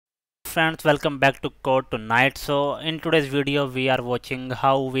Friends, welcome back to Code Tonight. So in today's video we are watching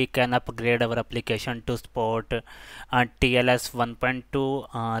how we can upgrade our application to support TLS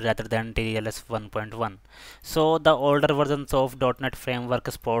 1.2 rather than TLS 1.1. So the older versions of .NET framework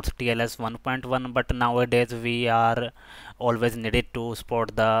supports TLS 1.1, but nowadays we are always needed to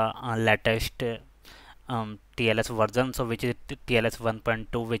support the latest TLS version, so which is TLS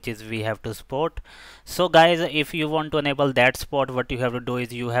 1.2, which is we have to support. So guys, if you want to enable that support, what you have to do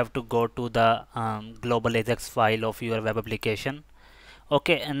is you have to go to the global Ajax file of your web application.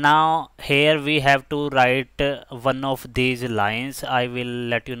 Okay, and now here we have to write one of these lines. I will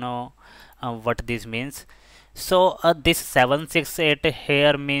let you know what this means. So this 768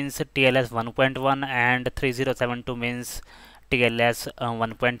 here means TLS 1.1 and 3072 means TLS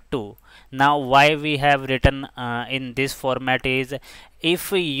 1.2. Now why we have written in this format is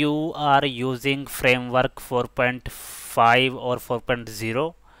if you are using framework 4.5 or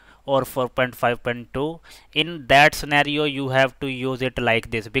 4.0 or 4.5.2, in that scenario you have to use it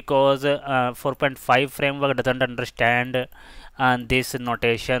like this, because 4.5 framework doesn't understand this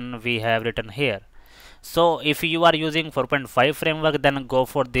notation we have written here. So if you are using 4.5 framework, then go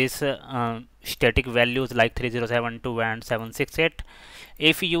for this static values like 3072 and 768.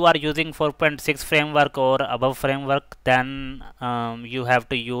 If you are using 4.6 framework or above framework, then you have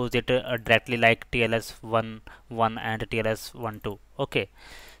to use it directly like TLS 1.1 and TLS 1.2. Okay,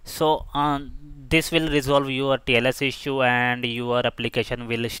 so this will resolve your TLS issue and your application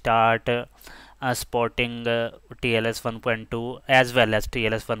will start supporting TLS 1.2 as well as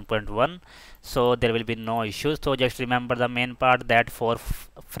TLS 1.1, so there will be no issues. So just remember the main part, that for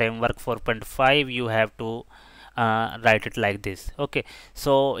framework 4.5 you have to write it like this. Okay,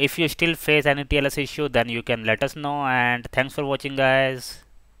 so if you still face any TLS issue, then you can let us know, and thanks for watching guys.